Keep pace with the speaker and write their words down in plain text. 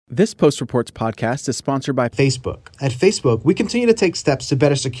This Post Reports podcast is sponsored by Facebook. At Facebook, we continue to take steps to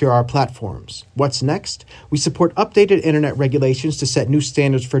better secure our platforms. What's next? We support updated internet regulations to set new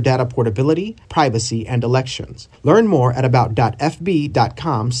standards for data portability, privacy, and elections. Learn more at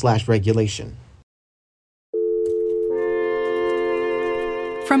about.fb.com/regulation.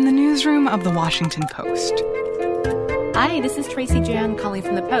 From the newsroom of The Washington Post. Hi, this is Tracy Jan calling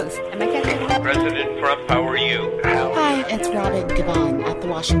from The Post. Am I catching that? President Trump, how are you? Hi, it's Robin Givon at The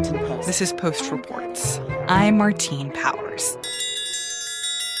Washington Post. This is Post Reports. I'm Martine Powers.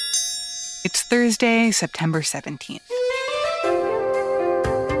 It's Thursday, September 17th.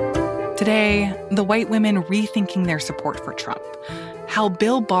 Today, the white women rethinking their support for Trump, how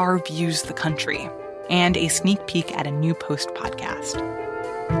Bill Barr views the country, and a sneak peek at a new Post podcast.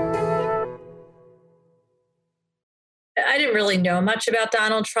 I didn't really know much about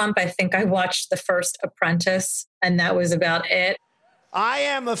Donald Trump. I think I watched the first Apprentice, and that was about it. I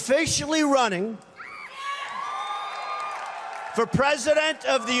am officially running for President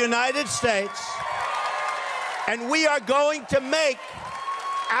of the United States, and we are going to make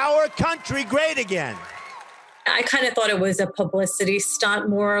our country great again. I kind of thought it was a publicity stunt,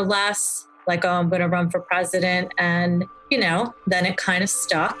 more or less, like, oh, I'm going to run for president. And, then it kind of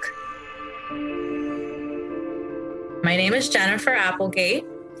stuck. My name is Jennifer Applegate.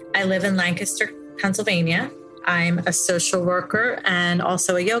 I live in Lancaster, Pennsylvania. I'm a social worker and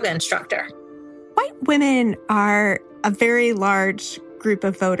also a yoga instructor. White women are a very large group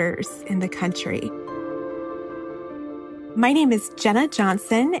of voters in the country. My name is Jenna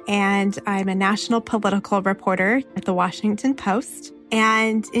Johnson, and I'm a national political reporter at The Washington Post.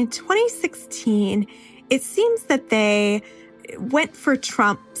 And in 2016, it seems that they went for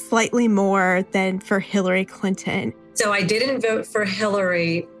Trump slightly more than for Hillary Clinton. So I didn't vote for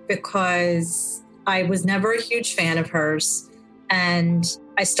Hillary because I was never a huge fan of hers. And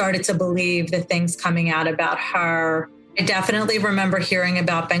I started to believe the things coming out about her. I definitely remember hearing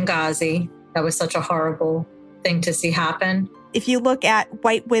about Benghazi. That was such a horrible thing to see happen. If you look at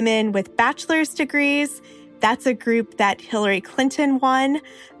white women with bachelor's degrees, that's a group that Hillary Clinton won.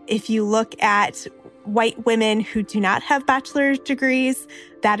 If you look at white women who do not have bachelor's degrees,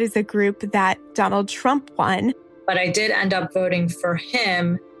 that is a group that Donald Trump won. But I did end up voting for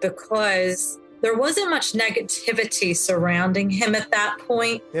him because there wasn't much negativity surrounding him at that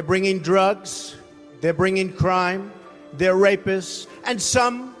point. They're bringing drugs, they're bringing crime, they're rapists, and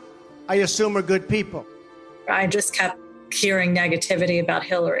some, I assume, are good people. I just kept hearing negativity about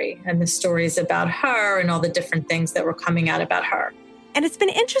Hillary and the stories about her and all the different things that were coming out about her. And it's been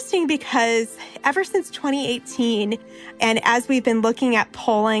interesting because ever since 2018, and as we've been looking at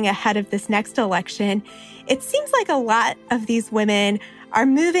polling ahead of this next election, it seems like a lot of these women are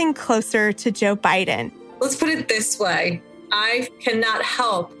moving closer to Joe Biden. Let's put it this way. I cannot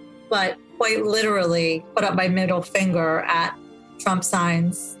help but quite literally put up my middle finger at Trump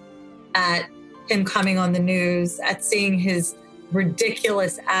signs, at him coming on the news, at seeing his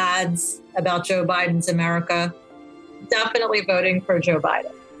ridiculous ads about Joe Biden's America. Definitely voting for Joe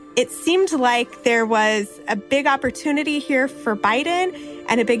Biden. It seemed like there was a big opportunity here for Biden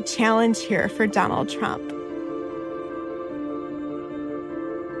and a big challenge here for Donald Trump.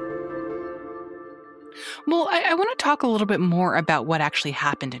 Well, I want to talk a little bit more about what actually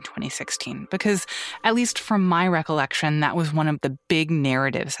happened in 2016, because at least from my recollection, that was one of the big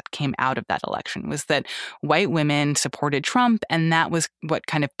narratives that came out of that election, was that white women supported Trump, and that was what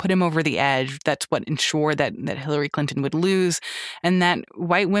kind of put him over the edge. That's what ensured that Hillary Clinton would lose, and that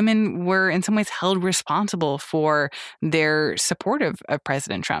white women were in some ways held responsible for their support of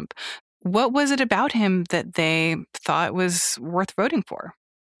President Trump. What was it about him that they thought was worth voting for?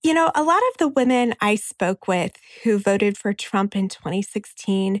 You know, a lot of the women I spoke with who voted for Trump in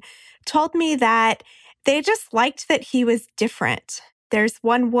 2016 told me that they just liked that he was different. There's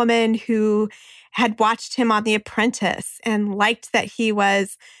one woman who had watched him on The Apprentice and liked that he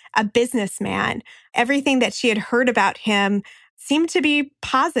was a businessman. Everything that she had heard about him seemed to be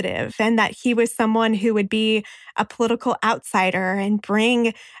positive, and that he was someone who would be a political outsider and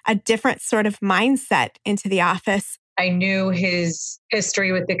bring a different sort of mindset into the office. I knew his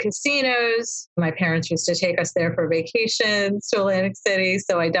history with the casinos. My parents used to take us there for vacations to Atlantic City,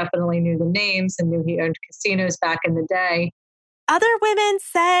 so I definitely knew the names and knew he owned casinos back in the day. Other women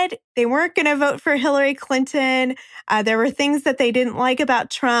said they weren't going to vote for Hillary Clinton. There were things that they didn't like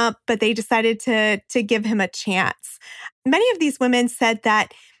about Trump, but they decided to give him a chance. Many of these women said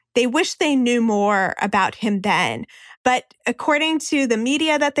that they wish they knew more about him then. But according to the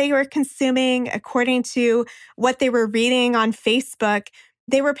media that they were consuming, according to what they were reading on Facebook,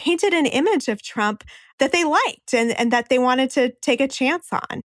 they were painted an image of Trump that they liked and that they wanted to take a chance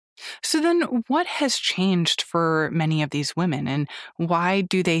on. So then what has changed for many of these women, and why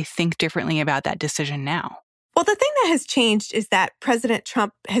do they think differently about that decision now? Well, the thing that has changed is that President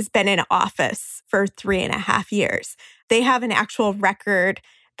Trump has been in office for 3.5 years. They have an actual record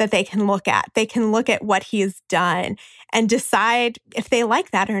that they can look at. They can look at what he has done and decide if they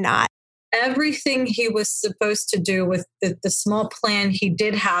like that or not. Everything he was supposed to do with the small plan he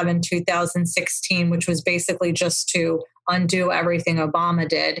did have in 2016, which was basically just to undo everything Obama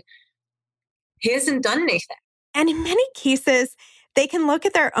did, he hasn't done anything. And in many cases, they can look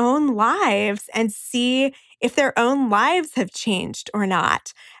at their own lives and see if their own lives have changed or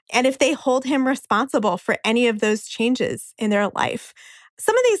not, and if they hold him responsible for any of those changes in their life.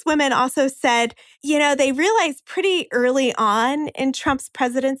 Some of these women also said, they realized pretty early on in Trump's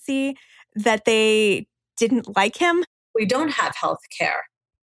presidency that they didn't like him. We don't have health care.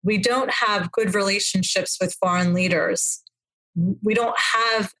 We don't have good relationships with foreign leaders. We don't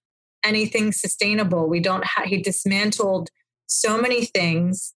have anything sustainable. He dismantled so many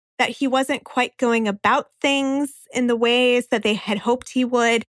things. That he wasn't quite going about things in the ways that they had hoped he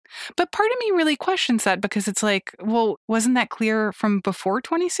would. But part of me really questions that, because it's like, well, wasn't that clear from before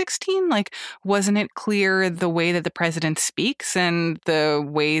 2016? Like, wasn't it clear the way that the president speaks and the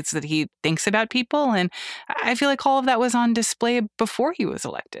ways that he thinks about people? And I feel like all of that was on display before he was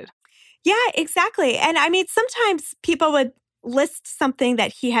elected. Yeah, exactly. And I mean, sometimes people would list something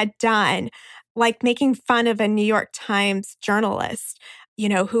that he had done, like making fun of a New York Times journalist,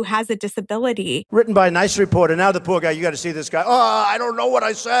 who has a disability. Written by a nice reporter. Now the poor guy, you got to see this guy. Oh, I don't know what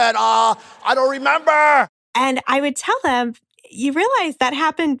I said. I don't remember. And I would tell them, you realize that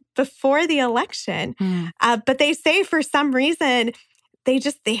happened before the election. But they say for some reason,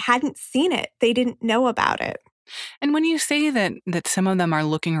 they hadn't seen it. They didn't know about it. And when you say that some of them are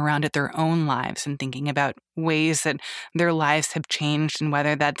looking around at their own lives and thinking about ways that their lives have changed and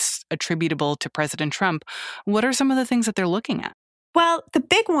whether that's attributable to President Trump, what are some of the things that they're looking at? Well, the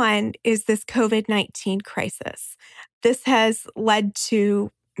big one is this COVID-19 crisis. This has led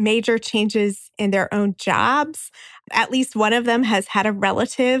to major changes in their own jobs. At least one of them has had a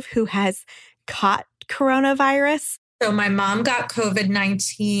relative who has caught coronavirus. So my mom got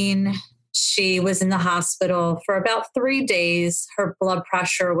COVID-19. She was in the hospital for about 3 days. Her blood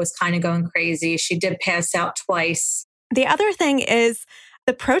pressure was kind of going crazy. She did pass out twice. The other thing is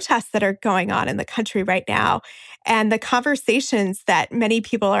the protests that are going on in the country right now and the conversations that many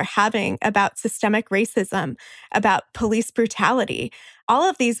people are having about systemic racism, about police brutality. All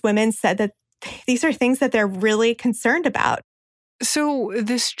of these women said that these are things that they're really concerned about. So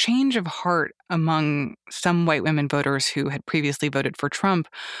this change of heart among some white women voters who had previously voted for Trump,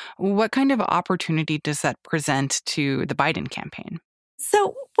 what kind of opportunity does that present to the Biden campaign?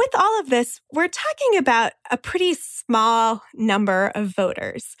 So with all of this, we're talking about a pretty small number of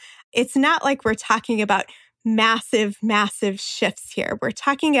voters. It's not like we're talking about massive, massive shifts here. We're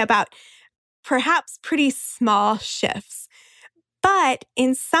talking about perhaps pretty small shifts. But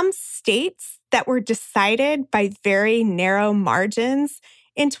in some states that were decided by very narrow margins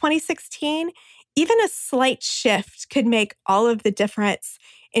in 2016, even a slight shift could make all of the difference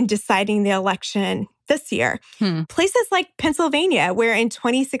in deciding the election this year. Places like Pennsylvania, where in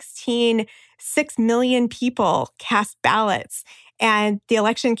 2016, 6 million people cast ballots, and the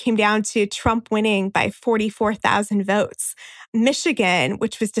election came down to Trump winning by 44,000 votes. Michigan,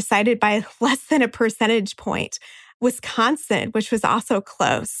 which was decided by less than a percentage point. Wisconsin, which was also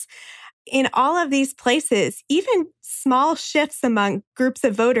close. In all of these places, even small shifts among groups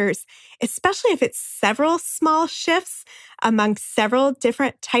of voters, especially if it's several small shifts among several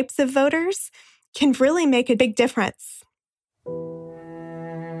different types of voters, can really make a big difference.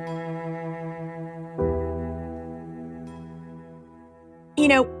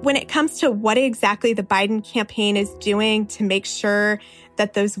 When it comes to what exactly the Biden campaign is doing to make sure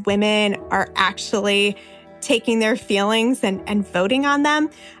that those women are actually taking their feelings and voting on them,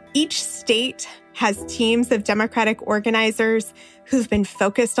 each state has teams of Democratic organizers who've been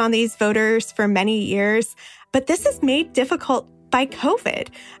focused on these voters for many years. But this is made difficult by COVID.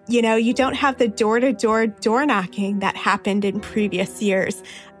 You don't have the door-to-door door knocking that happened in previous years.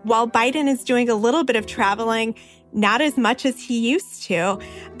 While Biden is doing a little bit of traveling, not as much as he used to.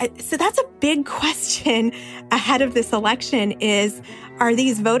 So that's a big question ahead of this election is, are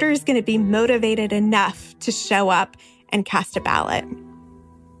these voters going to be motivated enough to show up and cast a ballot?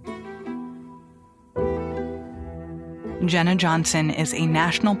 Jenna Johnson is a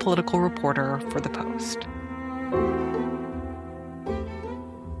national political reporter for The Post.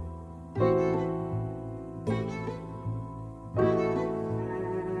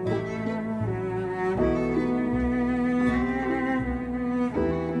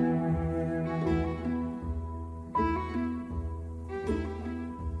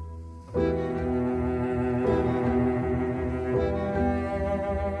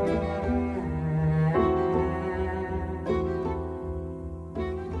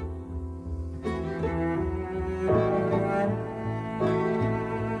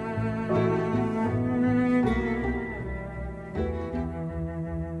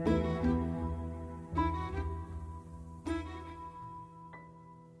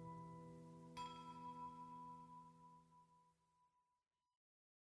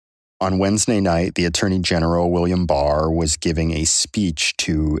 On Wednesday night, the Attorney General, William Barr, was giving a speech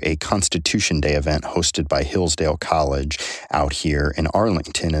to a Constitution Day event hosted by Hillsdale College out here in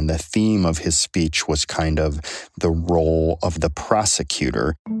Arlington. And the theme of his speech was kind of the role of the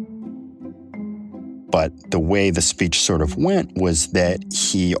prosecutor. But the way the speech sort of went was that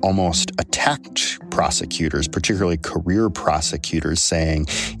he almost attacked prosecutors, particularly career prosecutors, saying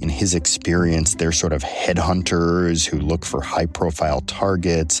in his experience, they're sort of headhunters who look for high-profile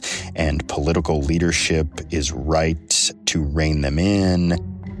targets, and political leadership is right to rein them in.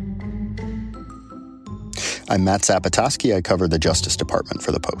 I'm Matt Zapotosky. I cover the Justice Department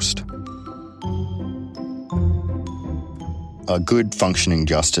for The Post. A good functioning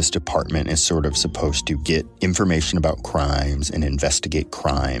Justice Department is sort of supposed to get information about crimes and investigate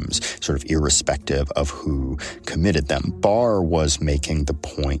crimes, sort of irrespective of who committed them. Barr was making the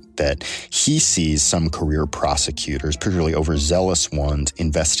point that he sees some career prosecutors, particularly overzealous ones,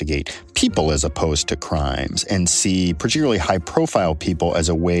 investigate people as opposed to crimes, and see particularly high-profile people as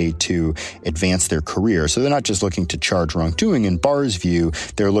a way to advance their career. So they're not just looking to charge wrongdoing. In Barr's view,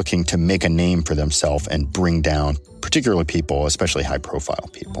 they're looking to make a name for themselves and bring down particular people, especially high-profile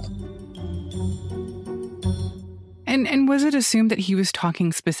people. And was it assumed that he was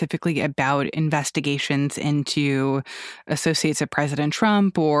talking specifically about investigations into associates of President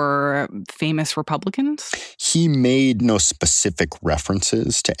Trump or famous Republicans? He made no specific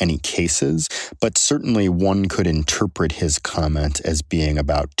references to any cases, but certainly one could interpret his comment as being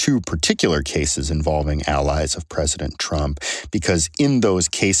about two particular cases involving allies of President Trump, because in those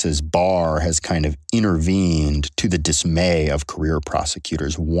cases, Barr has kind of intervened to the dismay of career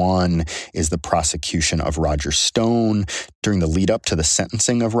prosecutors. One is the prosecution of Roger Stone. During the lead up to the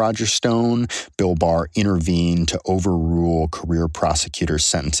sentencing of Roger Stone, Bill Barr intervened to overrule career prosecutors'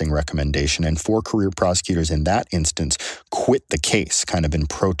 sentencing recommendation, and 4 career prosecutors in that instance quit the case, kind of in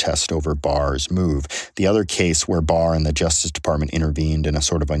protest over Barr's move. The other case where Barr and the Justice Department intervened in a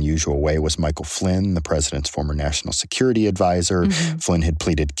sort of unusual way was Michael Flynn, the president's former national security advisor. Mm-hmm. Flynn had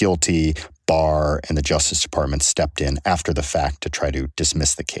pleaded guilty. Barr and the Justice Department stepped in after the fact to try to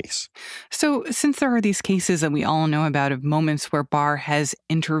dismiss the case. So since there are these cases that we all know about of moments where Barr has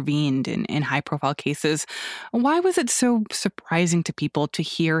intervened in high-profile cases, why was it so surprising to people to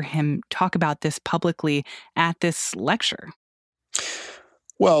hear him talk about this publicly at this lecture?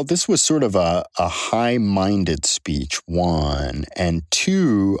 Well, this was sort of a high-minded speech, one, and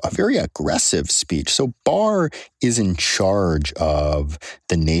two, a very aggressive speech. So Barr is in charge of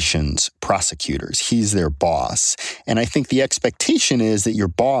the nation's prosecutors. He's their boss. And I think the expectation is that your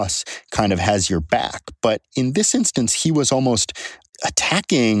boss kind of has your back. But in this instance, he was almost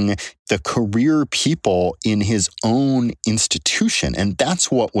attacking the career people in his own institution. And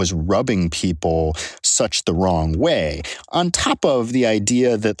that's what was rubbing people such the wrong way. On top of the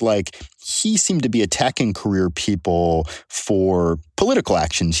idea that, he seemed to be attacking career people for political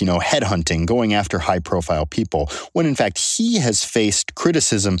actions, headhunting, going after high-profile people, when in fact he has faced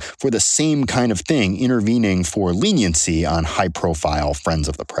criticism for the same kind of thing, intervening for leniency on high-profile friends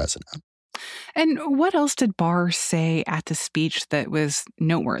of the president. And what else did Barr say at the speech that was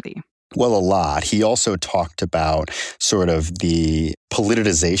noteworthy? Well, a lot. He also talked about sort of the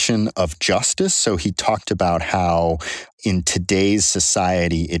politicization of justice. So he talked about how in today's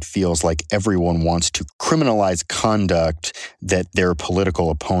society, it feels like everyone wants to criminalize conduct that their political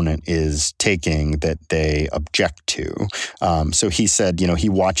opponent is taking that they object to. So he said, he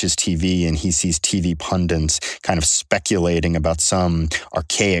watches TV and he sees TV pundits kind of speculating about some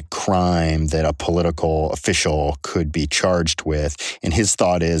archaic crime that a political official could be charged with. And his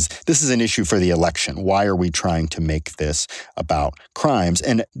thought is, this is an issue for the election. Why are we trying to make this about crimes?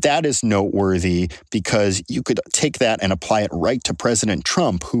 And that is noteworthy because you could take that and apply it right to President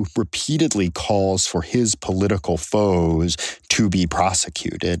Trump, who repeatedly calls for his political foes to be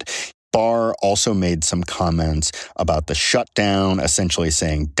prosecuted. Barr also made some comments about the shutdown, essentially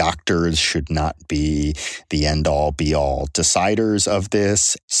saying doctors should not be the end-all, be-all deciders of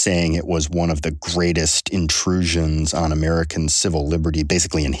this, saying it was one of the greatest intrusions on American civil liberty,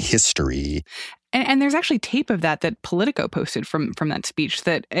 basically in history. And there's actually tape of that Politico posted from that speech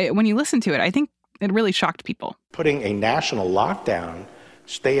that when you listen to it, I think it really shocked people. Putting a national lockdown,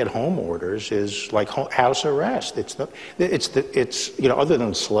 stay-at-home orders is like house arrest. It's other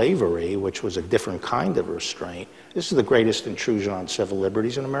than slavery, which was a different kind of restraint, this is the greatest intrusion on civil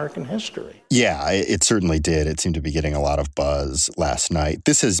liberties in American history. Yeah, it certainly did. It seemed to be getting a lot of buzz last night.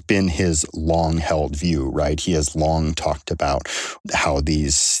 This has been his long-held view, right? He has long talked about how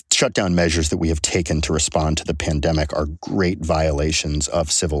these shutdown measures that we have taken to respond to the pandemic are great violations of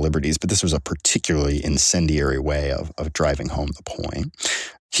civil liberties, but this was a particularly incendiary way of driving home the point.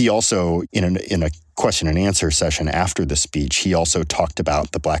 He also, in a question and answer session after the speech, he also talked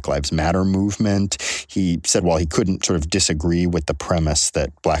about the Black Lives Matter movement. He said while he couldn't sort of disagree with the premise that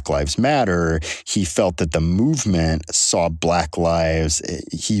Black Lives Matter, he felt that the movement saw Black lives,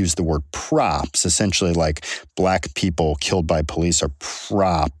 he used the word props, essentially like Black people killed by police are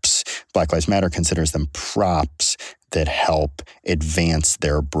props. Black Lives Matter considers them props that help advance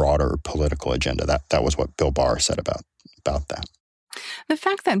their broader political agenda. That was what Bill Barr said about that. The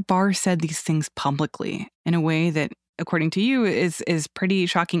fact that Barr said these things publicly in a way that, according to you, is pretty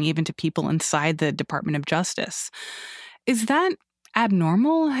shocking even to people inside the Department of Justice. Is that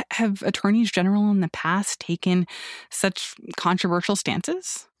abnormal? Have attorneys general in the past taken such controversial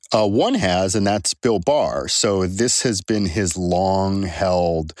stances? One has, and that's Bill Barr. So this has been his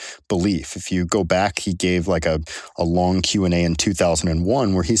long-held belief. If you go back, he gave like a long Q&A in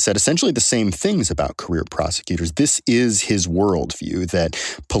 2001 where he said essentially the same things about career prosecutors. This is his worldview, that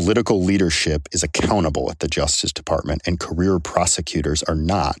political leadership is accountable at the Justice Department and career prosecutors are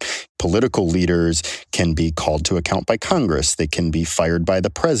not. Political leaders can be called to account by Congress. They can be fired by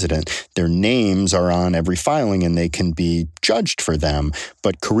the president. Their names are on every filing and they can be judged for them.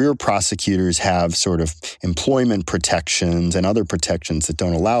 But career prosecutors have sort of employment protections and other protections that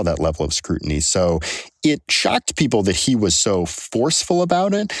don't allow that level of scrutiny. So it shocked people that he was so forceful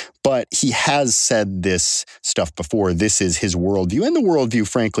about it, but he has said this stuff before. This is his worldview and the worldview,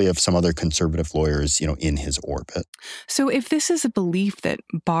 frankly, of some other conservative lawyers, in his orbit. So if this is a belief that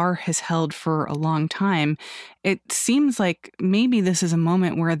Barr has held for a long time, it seems like maybe this is a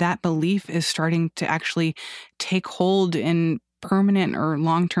moment where that belief is starting to actually take hold in permanent or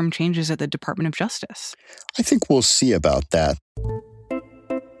long-term changes at the Department of Justice. I think we'll see about that.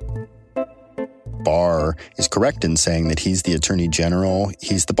 Barr is correct in saying that he's the Attorney General,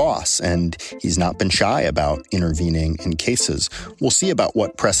 he's the boss, and he's not been shy about intervening in cases. We'll see about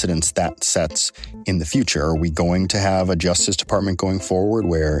what precedents that sets in the future. Are we going to have a Justice Department going forward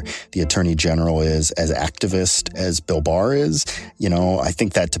where the Attorney General is as activist as Bill Barr is? I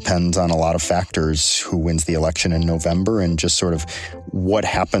think that depends on a lot of factors, who wins the election in November and just sort of what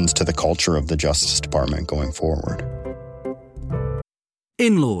happens to the culture of the Justice Department going forward.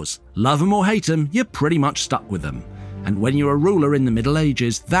 In-laws, love them or hate them, you're pretty much stuck with them. And when you're a ruler in the Middle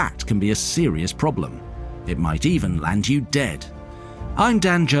Ages, that can be a serious problem. It might even land you dead. I'm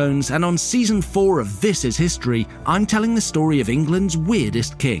Dan Jones, and on Season 4 of This Is History, I'm telling the story of England's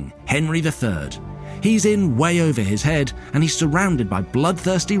weirdest king, Henry III. He's in way over his head, and he's surrounded by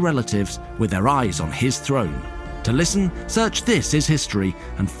bloodthirsty relatives with their eyes on his throne. To listen, search This Is History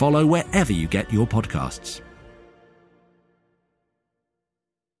and follow wherever you get your podcasts.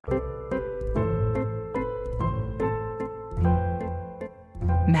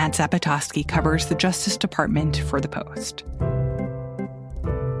 Matt Zapotosky covers the Justice Department for The Post.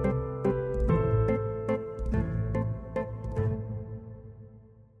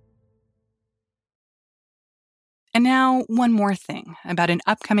 And now, one more thing about an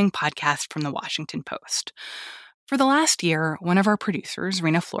upcoming podcast from The Washington Post. For the last year, one of our producers,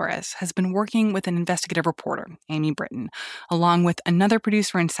 Rena Flores, has been working with an investigative reporter, Amy Britton, along with another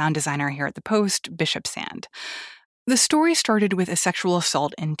producer and sound designer here at The Post, Bishop Sand. The story started with a sexual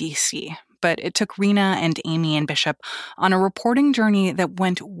assault in D.C., but it took Rena and Amy and Bishop on a reporting journey that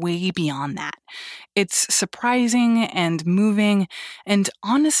went way beyond that. It's surprising and moving and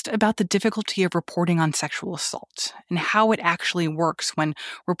honest about the difficulty of reporting on sexual assault and how it actually works when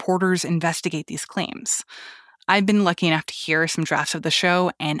reporters investigate these claims. I've been lucky enough to hear some drafts of the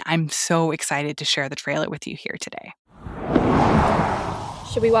show, and I'm so excited to share the trailer with you here today.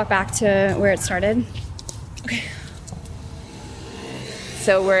 Should we walk back to where it started? Okay.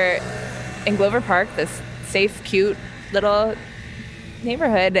 So we're in Glover Park, this safe, cute little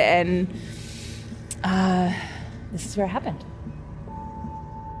neighborhood, and this is where it happened.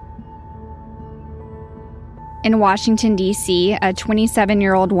 In Washington, D.C., a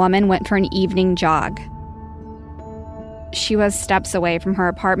 27-year-old woman went for an evening jog. She was steps away from her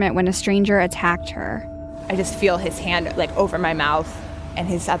apartment when a stranger attacked her. I just feel his hand over my mouth and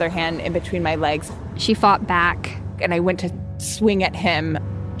his other hand in between my legs. She fought back. And I went to swing at him.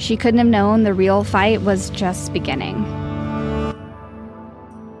 She couldn't have known the real fight was just beginning.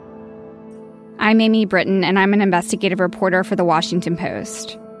 I'm Amy Britton, and I'm an investigative reporter for The Washington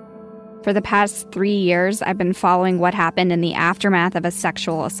Post. For the past 3 years, I've been following what happened in the aftermath of a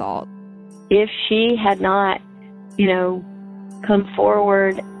sexual assault. If she had not, come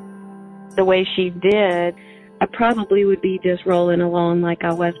forward the way she did, I probably would be just rolling along like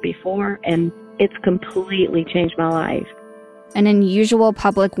I was before, and it's completely changed my life. An unusual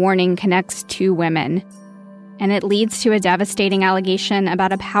public warning connects two women. and it leads to a devastating allegation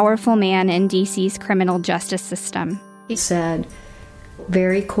about a powerful man in D.C.'s criminal justice system. He said,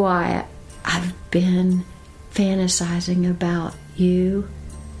 very quiet, "I've been fantasizing about you."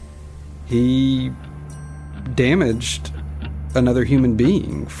 He damaged another human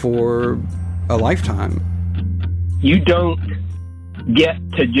being for a lifetime. You don't get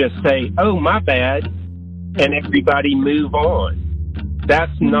to just say, "Oh, my bad," and everybody move on.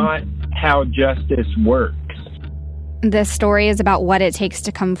 That's not how justice works. This story is about what it takes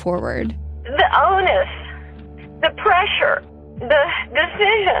to come forward. The onus, the pressure, the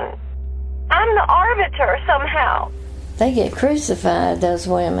decision. I'm the arbiter somehow. They get crucified, those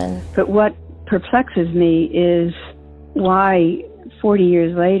women. But what perplexes me is why 40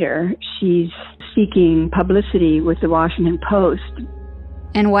 years later she's seeking publicity with the Washington Post.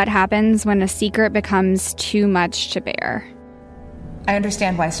 And what happens when a secret becomes too much to bear. I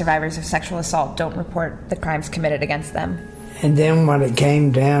understand why survivors of sexual assault don't report the crimes committed against them. And then what it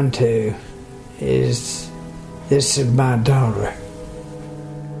came down to is, this is my daughter.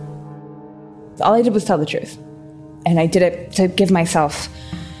 All I did was tell the truth. And I did it to give myself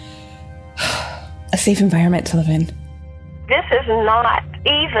a safe environment to live in. This is not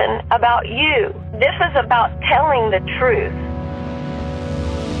even about you. This is about telling the truth.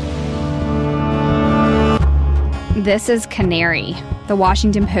 This is Canary, The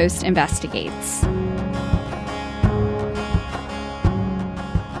Washington Post Investigates.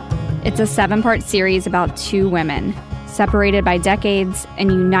 It's a 7-part series about 2 women, separated by decades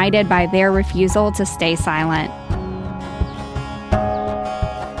and united by their refusal to stay silent.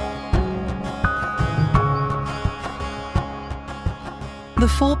 The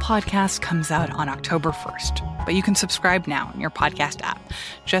full podcast comes out on October 1st, but you can subscribe now in your podcast app.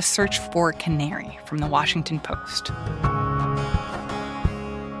 Just search for Canary from The Washington Post.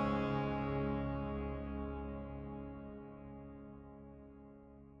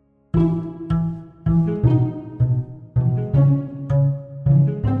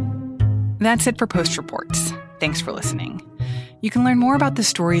 That's it for Post Reports. Thanks for listening. You can learn more about the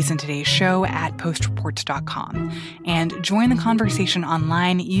stories in today's show at postreports.com and join the conversation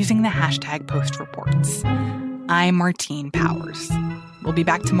online using the hashtag #PostReports. I'm Martine Powers. We'll be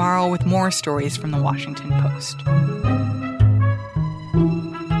back tomorrow with more stories from the Washington Post.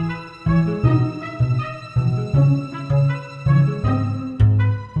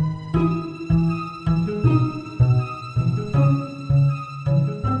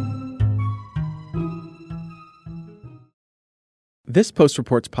 This Post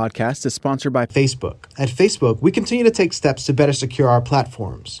Reports podcast is sponsored by Facebook. At Facebook, we continue to take steps to better secure our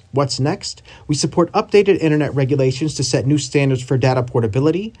platforms. What's next? We support updated internet regulations to set new standards for data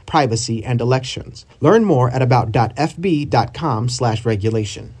portability, privacy, and elections. Learn more at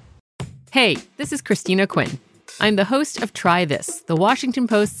about.fb.com/regulation. Hey, this is Christina Quinn. I'm the host of Try This, the Washington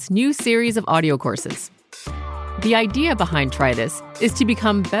Post's new series of audio courses. The idea behind Try This is to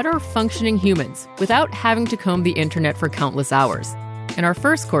become better functioning humans without having to comb the internet for countless hours. In our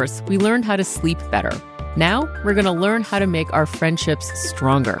first course, we learned how to sleep better. Now, we're going to learn how to make our friendships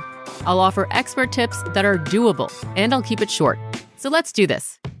stronger. I'll offer expert tips that are doable, and I'll keep it short. So let's do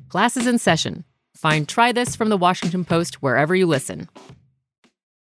this. Class is in session. Find Try This from the Washington Post wherever you listen.